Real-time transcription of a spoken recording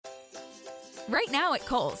Right now at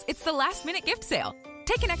Kohl's, it's the last-minute gift sale.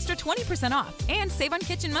 Take an extra 20% off and save on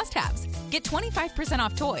kitchen must-haves. Get 25%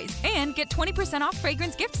 off toys and get 20% off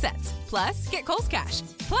fragrance gift sets. Plus, get Kohl's Cash.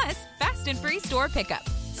 Plus, fast and free store pickup.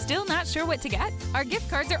 Still not sure what to get? Our gift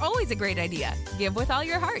cards are always a great idea. Give with all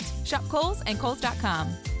your heart. Shop Kohl's and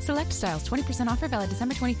Kohl's.com. Select styles, 20% offer valid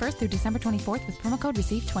December 21st through December 24th with promo code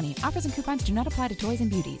RECEIVE20. Offers and coupons do not apply to toys and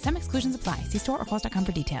beauty. Some exclusions apply. See store or Kohl's.com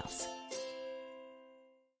for details.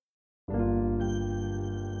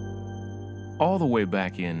 All the way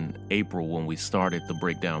back in April when we started the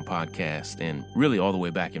Breakdown podcast, and really all the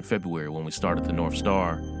way back in February when we started the North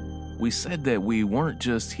Star, we said that we weren't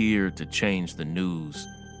just here to change the news.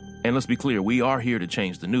 And let's be clear, we are here to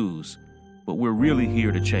change the news, but we're really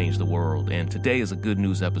here to change the world. And today is a good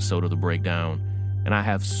news episode of the Breakdown, and I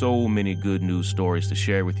have so many good news stories to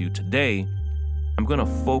share with you. Today, I'm going to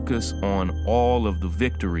focus on all of the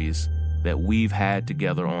victories that we've had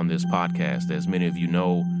together on this podcast. As many of you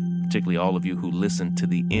know, particularly all of you who listen to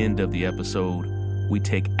the end of the episode, we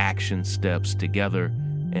take action steps together.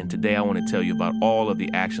 And today I want to tell you about all of the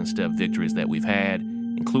action step victories that we've had,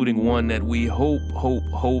 including one that we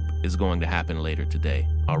hope is going to happen later today.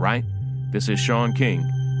 All right? This is Sean King,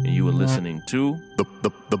 and you are listening to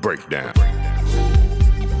The Breakdown.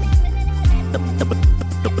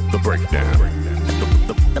 The Breakdown.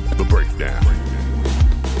 The Breakdown.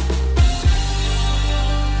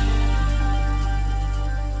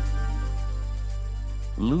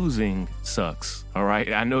 Losing sucks, all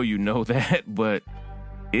right? I know you know that, but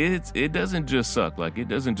it doesn't just suck. Like, it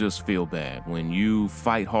doesn't just feel bad. When you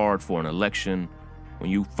fight hard for an election,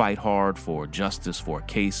 when you fight hard for justice, for a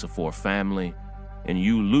case, or for a family, and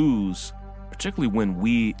you lose, particularly when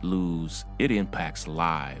we lose, it impacts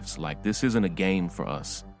lives. Like, this isn't a game for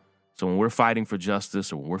us. So when we're fighting for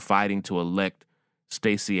justice, or when we're fighting to elect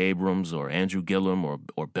Stacey Abrams or Andrew Gillum or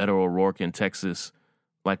Beto O'Rourke in Texas,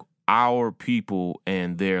 like, our people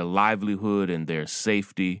and their livelihood and their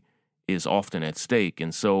safety is often at stake.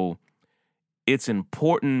 And so it's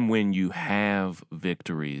important when you have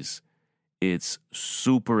victories, it's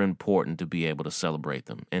super important to be able to celebrate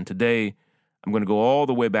them. And today, I'm going to go all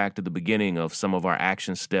the way back to the beginning of some of our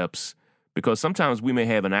action steps, because sometimes we may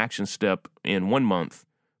have an action step in 1 month,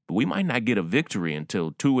 but we might not get a victory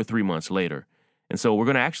until 2 or 3 months later. And so we're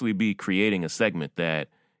going to actually be creating a segment that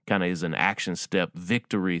kind of is an action step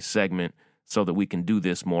victory segment so that we can do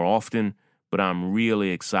this more often. But I'm really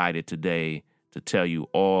excited today to tell you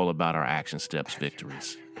all about our action steps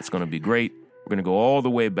victories. It's going to be great. We're going to go all the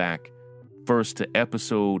way back first to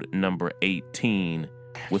episode number 18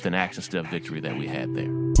 with an action step victory that we had there.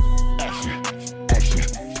 Action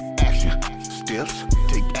steps.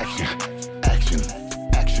 Take action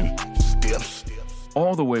steps.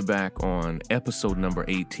 All the way back on episode number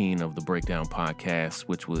 18 of the Breakdown podcast,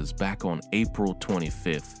 which was back on April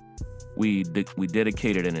 25th, we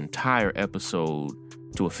dedicated an entire episode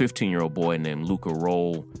to a 15-year-old boy named Luca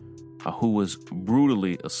Roll, who was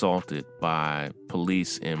brutally assaulted by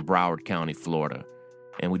police in Broward County, Florida.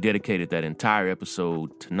 And we dedicated that entire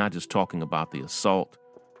episode to not just talking about the assault,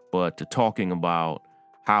 but to talking about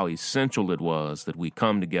how essential it was that we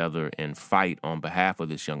come together and fight on behalf of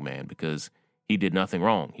this young man, because he did nothing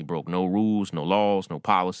wrong. He broke no rules, no laws, no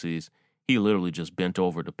policies. He literally just bent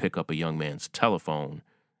over to pick up a young man's telephone,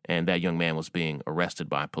 and that young man was being arrested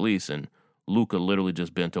by police, and Luca literally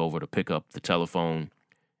just bent over to pick up the telephone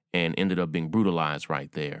and ended up being brutalized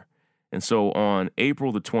right there. And so on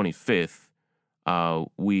April the 25th,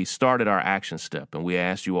 we started our action step, and we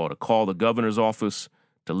asked you all to call the governor's office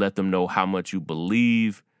to let them know how much you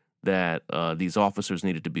believe that these officers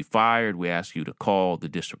needed to be fired. We asked you to call the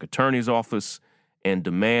district attorney's office and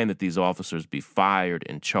demand that these officers be fired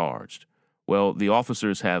and charged. Well, the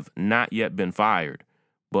officers have not yet been fired,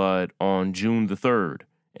 but on June the 3rd,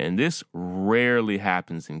 and this rarely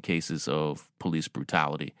happens in cases of police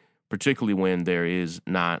brutality, particularly when there is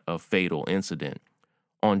not a fatal incident.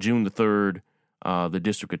 On June the 3rd, the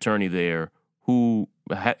district attorney there, who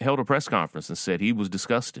held a press conference and said he was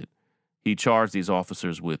disgusted, he charged these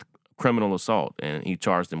officers with criminal assault, and he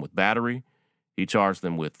charged them with battery. He charged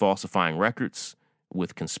them with falsifying records,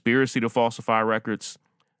 with conspiracy to falsify records,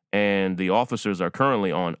 and the officers are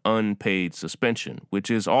currently on unpaid suspension,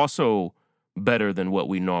 which is also better than what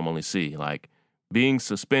we normally see. Like, being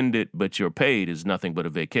suspended but you're paid is nothing but a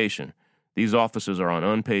vacation. These officers are on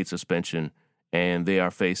unpaid suspension, and they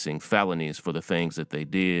are facing felonies for the things that they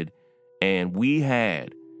did. And we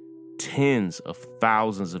had tens of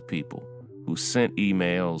thousands of people who sent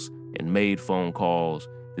emails and made phone calls.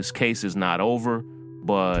 This case is not over,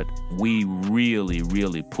 but we really,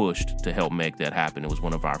 really pushed to help make that happen. It was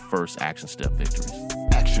one of our first action step victories.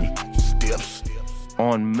 Action steps.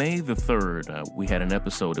 On May the 3rd, we had an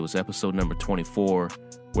episode. It was episode number 24,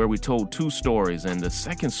 where we told two stories. And the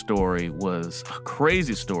second story was a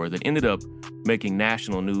crazy story that ended up making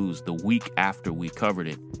national news the week after we covered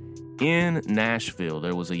it. In Nashville,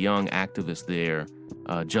 there was a young activist there,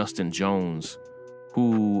 Justin Jones,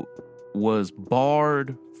 who was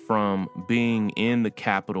barred from being in the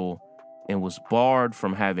Capitol and was barred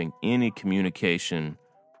from having any communication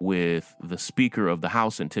with the Speaker of the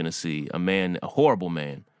House in Tennessee, a horrible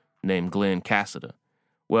man named Glenn Cassida.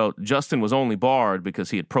 Well, Justin was only barred because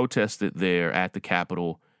he had protested there at the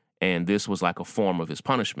Capitol, and this was like a form of his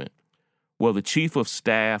punishment. Well, the chief of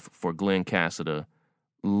staff for Glenn Cassida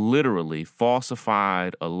literally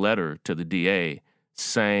falsified a letter to the DA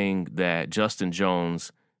saying that Justin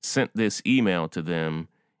Jones sent this email to them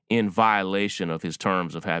in violation of his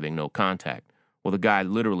terms of having no contact. Well, the guy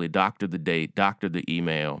literally doctored the date, doctored the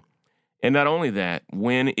email. And not only that,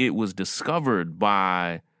 when it was discovered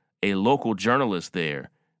by a local journalist there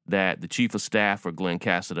that the chief of staff for Glenn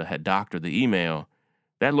Cassida had doctored the email,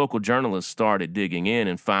 that local journalist started digging in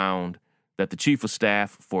and found that the chief of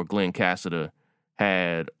staff for Glenn Cassida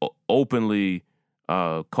had openly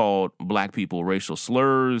called black people racial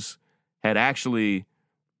slurs, had actually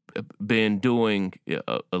been doing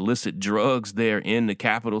illicit drugs there in the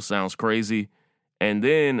Capitol. Sounds crazy. And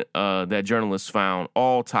then that journalist found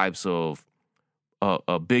all types of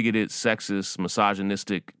bigoted, sexist,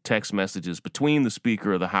 misogynistic text messages between the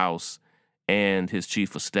Speaker of the House and his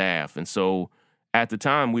chief of staff. And so at the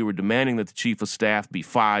time, we were demanding that the chief of staff be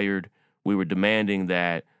fired. We were demanding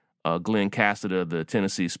that Glenn Cassida, the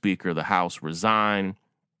Tennessee Speaker of the House, resign.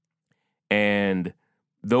 And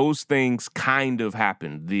those things kind of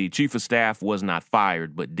happened. The chief of staff was not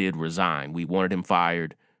fired, but did resign. We wanted him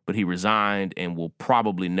fired, but he resigned and will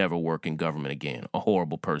probably never work in government again. A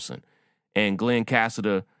horrible person. And Glenn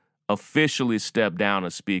Cassida officially stepped down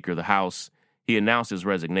as Speaker of the House. He announced his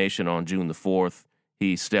resignation on June the 4th.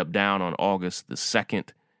 He stepped down on August the 2nd.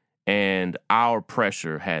 And our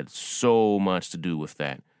pressure had so much to do with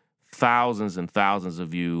that. Thousands and thousands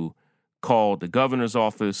of you called the governor's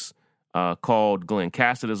office, called Glenn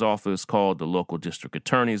Cassida's office, called the local district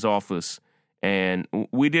attorney's office. And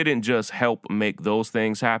we didn't just help make those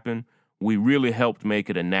things happen. We really helped make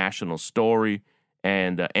it a national story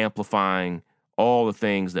and amplifying all the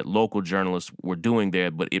things that local journalists were doing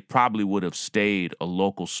there. But it probably would have stayed a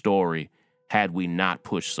local story had we not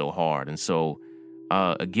pushed so hard. And so,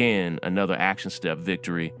 again, another action step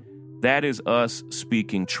victory. That is us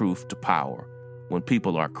speaking truth to power. When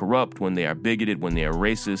people are corrupt, when they are bigoted, when they are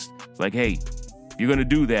racist, it's like, hey, if you're going to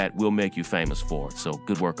do that, we'll make you famous for it. So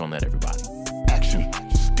good work on that, everybody. Action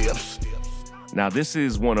steps. Now, this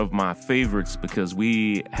is one of my favorites because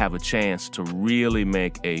we have a chance to really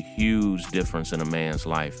make a huge difference in a man's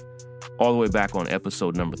life. All the way back on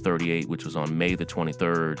episode number 38, which was on May the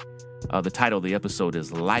 23rd. The title of the episode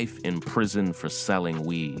is Life in Prison for Selling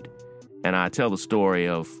Weed. And I tell the story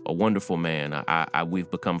of a wonderful man. We've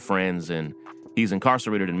become friends, and he's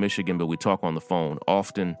incarcerated in Michigan, but we talk on the phone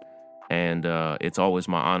often. And it's always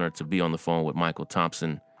my honor to be on the phone with Michael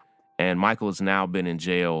Thompson. And Michael has now been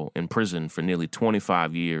in prison for nearly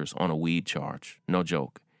 25 years on a weed charge. No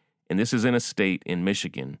joke. And this is in a state in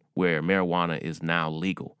Michigan where marijuana is now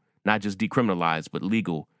legal. Not just decriminalized, but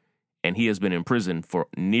legal. And he has been in prison for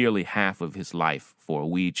nearly half of his life for a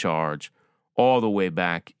weed charge all the way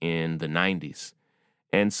back in the 90s.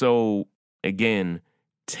 And so, again,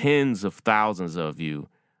 tens of thousands of you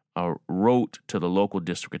wrote to the local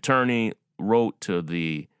district attorney, wrote to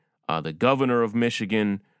the governor of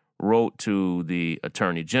Michigan, wrote to the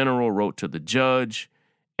attorney general, wrote to the judge,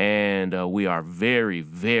 and we are very,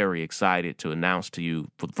 very excited to announce to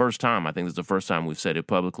you for the first time, I think this is the first time we've said it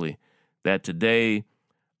publicly, that today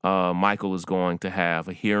Michael is going to have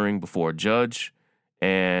a hearing before a judge,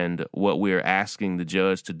 and what we're asking the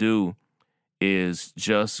judge to do is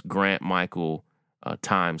just grant Michael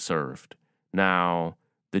time served. Now,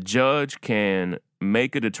 the judge can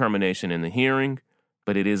make a determination in the hearing,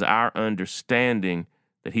 but it is our understanding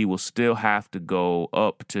that he will still have to go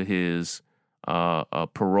up to his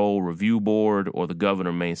parole review board, or the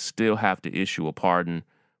governor may still have to issue a pardon.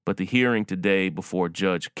 But the hearing today before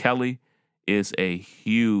Judge Kelly is a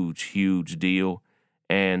huge, huge deal.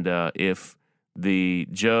 And if the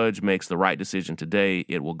judge makes the right decision today,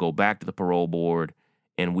 it will go back to the parole board,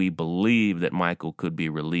 and we believe that Michael could be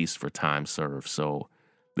released for time served. So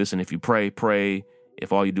listen, if you pray.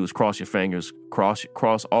 If all you do is cross your fingers,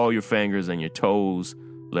 cross all your fingers and your toes.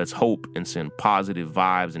 Let's hope and send positive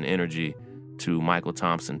vibes and energy to Michael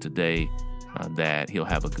Thompson today that he'll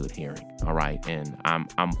have a good hearing. All right. And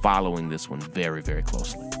I'm following this one very, very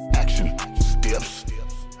closely. Action steps. steps.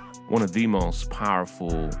 One of the most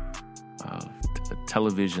powerful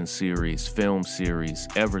television series, film series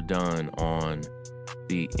ever done on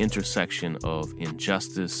the intersection of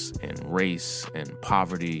injustice and race and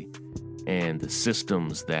poverty and the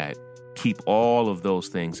systems that keep all of those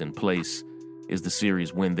things in place is the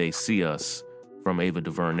series When They See Us from Ava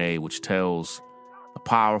DuVernay, which tells a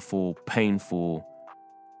powerful, painful,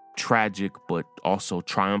 tragic, but also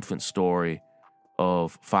triumphant story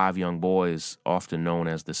of 5 young boys, often known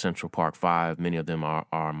as the Central Park Five. Many of them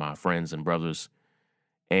are my friends and brothers.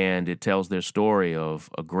 And it tells their story of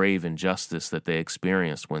a grave injustice that they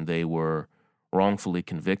experienced when they were wrongfully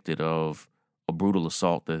convicted of a brutal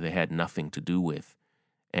assault that they had nothing to do with.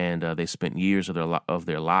 And they spent years of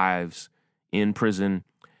their lives in prison.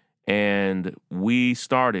 And we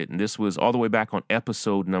started, and this was all the way back on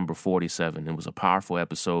episode number 47. It was a powerful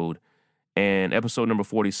episode. And episode number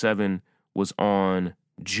 47 was on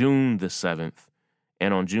June the 7th.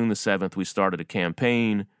 And on June the 7th, we started a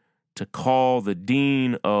campaign to call the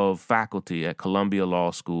dean of faculty at Columbia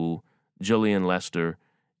Law School, Jillian Lester,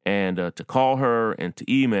 and to call her and to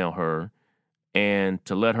email her and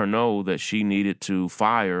to let her know that she needed to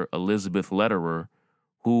fire Elizabeth Lederer,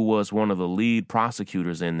 who was one of the lead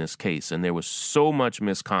prosecutors in this case. And there was so much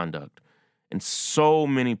misconduct and so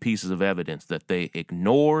many pieces of evidence that they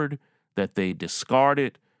ignored, that they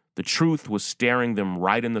discarded. The truth was staring them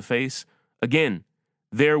right in the face. Again,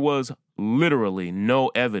 there was literally no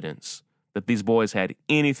evidence that these boys had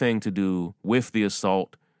anything to do with the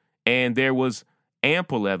assault, and there was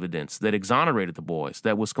ample evidence that exonerated the boys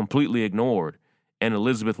that was completely ignored, and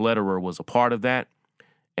Elizabeth Lederer was a part of that.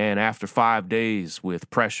 And after 5 days with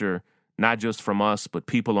pressure, not just from us, but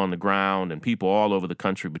people on the ground and people all over the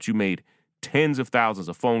country, but you made tens of thousands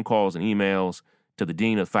of phone calls and emails to the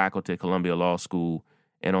dean of faculty at Columbia Law School,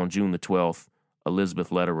 and on June the 12th,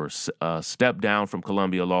 Elizabeth Lederer stepped down from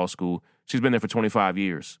Columbia Law School. She's been there for 25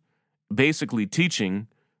 years, basically teaching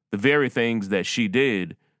the very things that she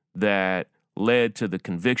did that led to the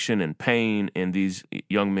conviction and pain in these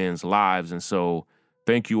young men's lives. And so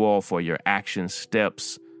thank you all for your action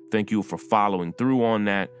steps. Thank you for following through on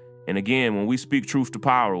that. And again, when we speak truth to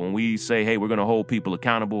power, when we say, hey, we're going to hold people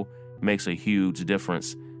accountable, it makes a huge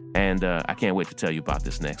difference. And I can't wait to tell you about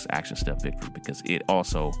this next action step victory because it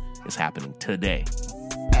also is happening today.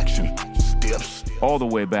 Action steps. All the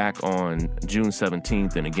way back on June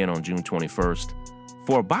 17th and again on June 21st,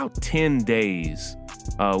 for about 10 days,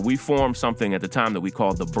 we formed something at the time that we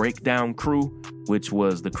called the Breakdown Crew, which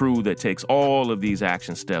was the crew that takes all of these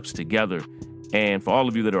action steps together. And for all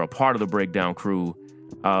of you that are a part of the Breakdown Crew,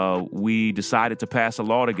 we decided to pass a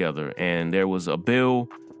law together. And there was a bill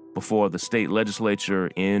before the state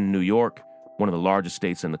legislature in New York, one of the largest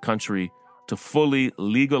states in the country, to fully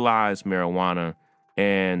legalize marijuana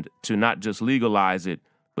and to not just legalize it,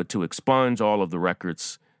 but to expunge all of the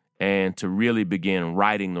records and to really begin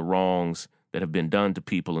righting the wrongs that have been done to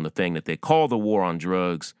people in the thing that they call the war on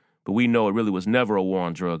drugs. But we know it really was never a war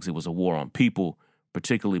on drugs. It was a war on people,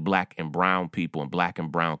 particularly black and brown people and black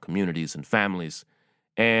and brown communities and families.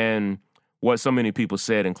 And what so many people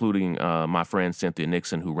said, including my friend Cynthia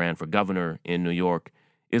Nixon, who ran for governor in New York,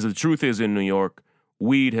 is the truth is in New York,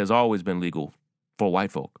 weed has always been legal for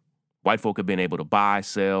white folk. White folk have been able to buy,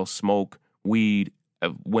 sell, smoke weed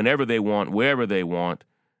whenever they want, wherever they want,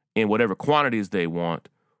 in whatever quantities they want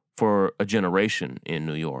for a generation in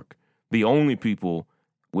New York. The only people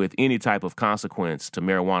with any type of consequence to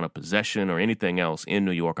marijuana possession or anything else in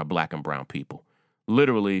New York are black and brown people.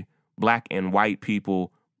 Literally, black and white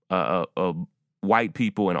people, white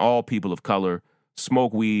people and all people of color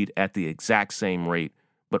smoke weed at the exact same rate,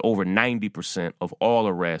 but over 90% of all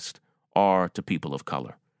arrests are to people of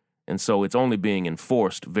color. And so it's only being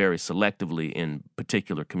enforced very selectively in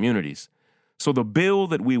particular communities. So the bill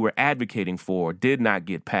that we were advocating for did not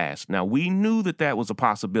get passed. Now, we knew that that was a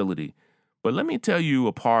possibility, but let me tell you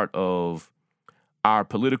a part of our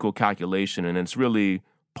political calculation, and it's really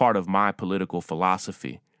part of my political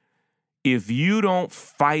philosophy. If you don't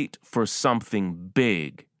fight for something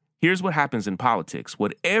big, here's what happens in politics.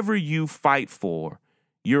 Whatever you fight for,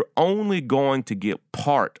 you're only going to get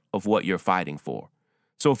part of what you're fighting for.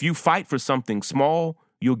 So if you fight for something small,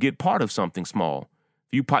 you'll get part of something small.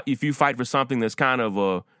 If you fight for something that's kind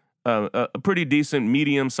of a pretty decent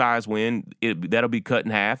medium-sized win, that'll be cut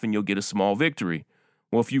in half and you'll get a small victory.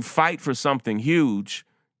 Well, if you fight for something huge,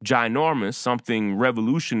 ginormous, something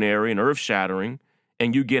revolutionary and earth-shattering,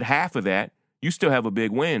 and you get half of that, you still have a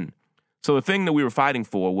big win. So the thing that we were fighting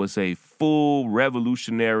for was a full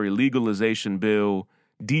revolutionary legalization bill,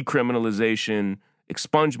 decriminalization,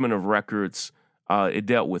 expungement of records. It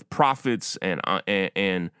dealt with profits and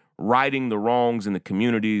righting the wrongs in the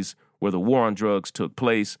communities where the war on drugs took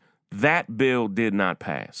place. That bill did not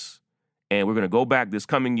pass. And we're going to go back this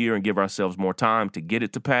coming year and give ourselves more time to get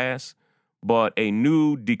it to pass. But a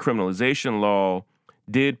new decriminalization law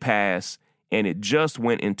did pass, and it just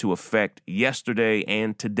went into effect yesterday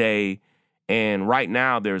and today. And right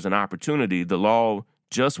now there's an opportunity. The law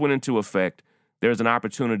just went into effect. There's an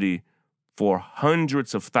opportunity for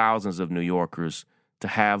hundreds of thousands of New Yorkers to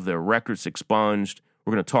have their records expunged.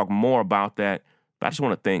 We're going to talk more about that. But I just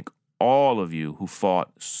want to thank all of you who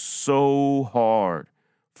fought so hard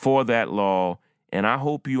for that law. And I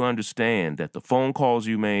hope you understand that the phone calls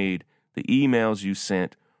you made, the emails you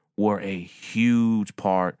sent were a huge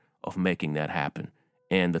part of making that happen.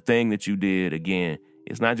 And the thing that you did, again,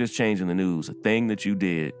 it's not just changing the news. The thing that you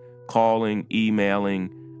did, calling, emailing,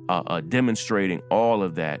 demonstrating, all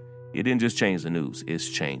of that, it didn't just change the news. It's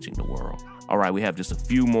changing the world. All right, we have just a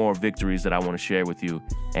few more victories that I want to share with you,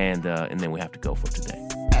 and then we have to go for today.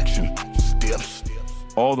 Action steps.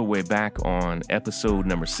 All the way back on episode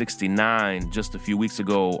number 69, just a few weeks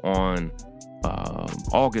ago on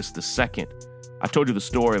August the 2nd, I told you the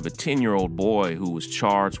story of a 10-year-old boy who was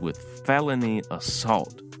charged with felony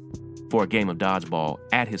assault for a game of dodgeball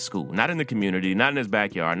at his school. Not in the community, not in his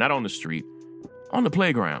backyard, not on the street, on the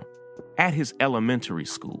playground, at his elementary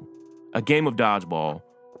school. A game of dodgeball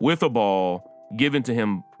with a ball given to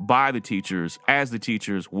him by the teachers as the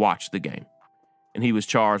teachers watched the game. And he was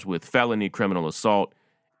charged with felony criminal assault.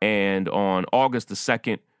 And on August the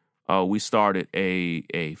 2nd, we started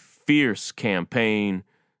a fierce campaign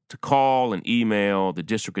to call and email the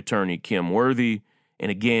district attorney, Kim Worthy.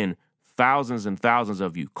 And again, thousands and thousands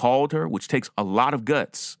of you called her, which takes a lot of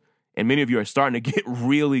guts. And many of you are starting to get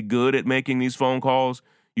really good at making these phone calls.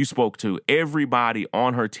 You spoke to everybody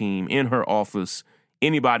on her team, in her office,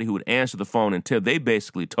 anybody who would answer the phone until they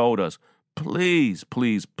basically told us, please,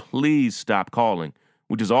 please, please stop calling,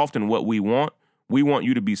 which is often what we want. We want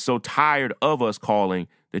you to be so tired of us calling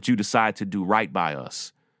that you decide to do right by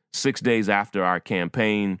us. 6 days after our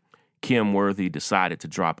campaign, Kim Worthy decided to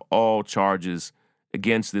drop all charges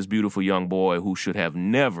against this beautiful young boy who should have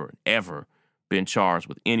never, ever been charged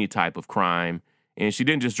with any type of crime. And she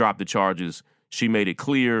didn't just drop the charges. She made it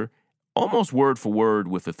clear, almost word for word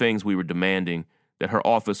with the things we were demanding, that her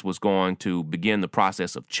office was going to begin the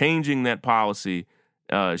process of changing that policy.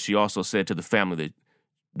 She also said to the family that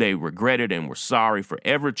they regretted and were sorry for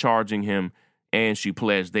ever charging him. And she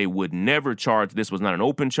pledged they would never charge. This was not an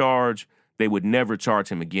open charge. They would never charge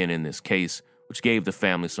him again in this case, which gave the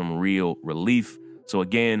family some real relief. So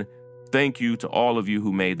again, thank you to all of you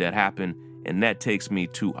who made that happen. And that takes me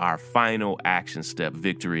to our final action step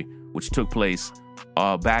victory, which took place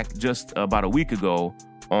back just about a week ago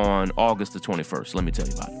on August the 21st. Let me tell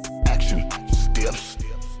you about it. Action steps.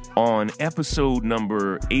 On episode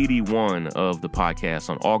number 81 of the podcast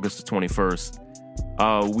on August the 21st,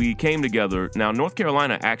 we came together. Now, North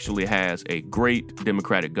Carolina actually has a great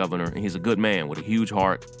Democratic governor, and he's a good man with a huge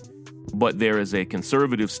heart. But there is a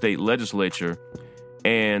conservative state legislature,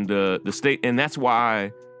 and the state, and that's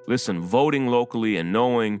why, listen, voting locally and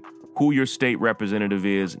knowing who your state representative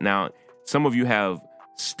is. Now, some of you have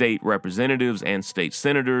state representatives and state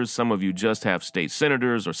senators. Some of you just have state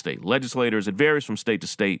senators or state legislators. It varies from state to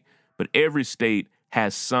state, but every state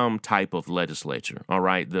has some type of legislature. All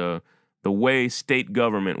right. The way state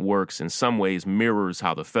government works in some ways mirrors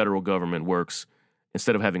how the federal government works.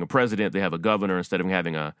 Instead of having a president, they have a governor. Instead of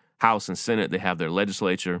having a House and Senate, they have their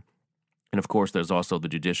legislature. And of course, there's also the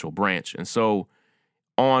judicial branch. And so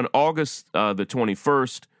on August the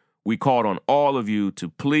 21st, we called on all of you to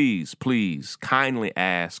please, please kindly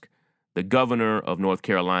ask the governor of North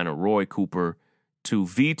Carolina, Roy Cooper, to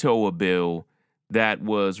veto a bill that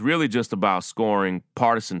was really just about scoring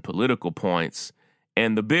partisan political points.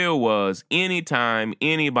 And the bill was anytime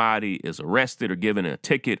anybody is arrested or given a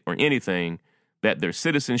ticket or anything, that their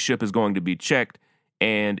citizenship is going to be checked.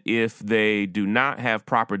 And if they do not have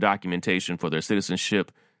proper documentation for their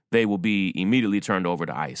citizenship, they will be immediately turned over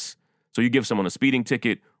to ICE. So you give someone a speeding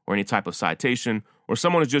ticket or any type of citation, or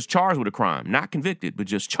someone is just charged with a crime, not convicted, but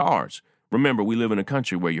just charged. Remember, we live in a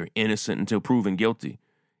country where you're innocent until proven guilty.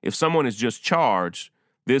 If someone is just charged,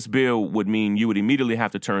 this bill would mean you would immediately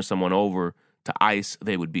have to turn someone over to ICE.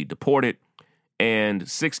 They would be deported. And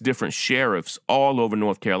 6 different sheriffs all over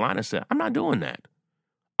North Carolina said, I'm not doing that.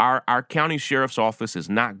 Our county sheriff's office is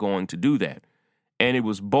not going to do that. And it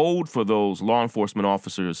was bold for those law enforcement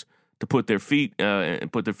officers to put their feet in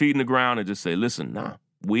the ground and just say, listen, nah,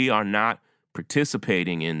 we are not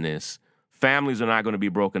participating in this. Families are not going to be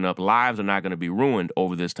broken up. Lives are not going to be ruined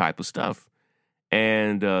over this type of stuff.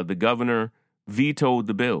 And the governor vetoed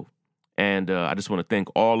the bill. And I just want to thank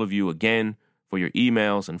all of you again for your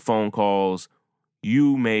emails and phone calls.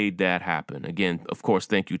 You made that happen. Again, of course,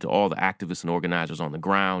 thank you to all the activists and organizers on the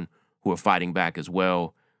ground who are fighting back as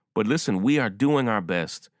well. But listen, we are doing our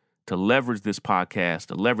best to leverage this podcast,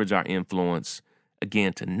 to leverage our influence,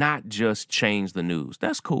 again, to not just change the news.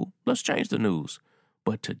 That's cool. Let's change the news,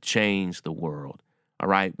 but to change the world. All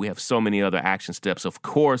right. We have so many other action steps. Of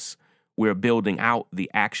course, we're building out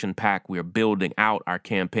the action pack. We're building out our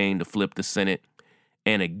campaign to flip the Senate.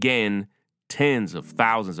 And again, tens of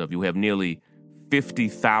thousands of you. We have nearly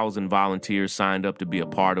 50,000 volunteers signed up to be a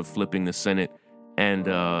part of flipping the Senate. And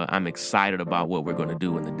I'm excited about what we're going to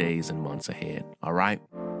do in the days and months ahead. All right?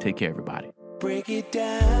 Take care, everybody. Break it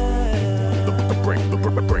down. The break down.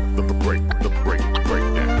 The break down. The break down. Break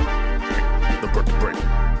it down. The break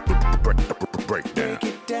down. The break down.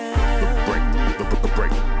 Break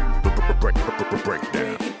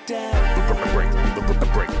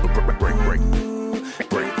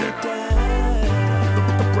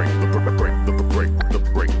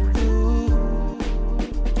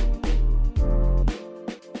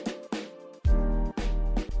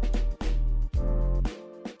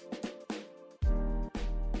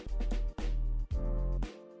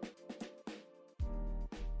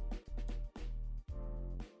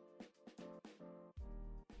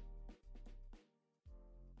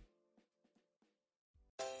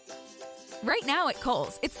Right now at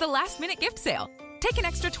Kohl's, it's the last-minute gift sale. Take an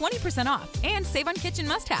extra 20% off and save on kitchen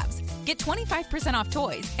must-haves. Get 25% off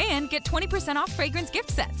toys and get 20% off fragrance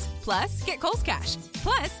gift sets. Plus, get Kohl's Cash.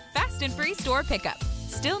 Plus, fast and free store pickup.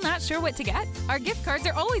 Still not sure what to get? Our gift cards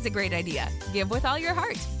are always a great idea. Give with all your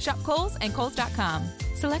heart. Shop Kohl's and Kohl's.com.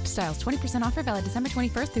 Select styles. 20% offer valid December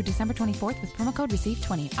 21st through December 24th with promo code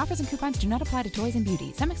RECEIVE20. Offers and coupons do not apply to toys and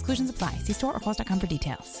beauty. Some exclusions apply. See store or Kohl's.com for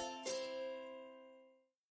details.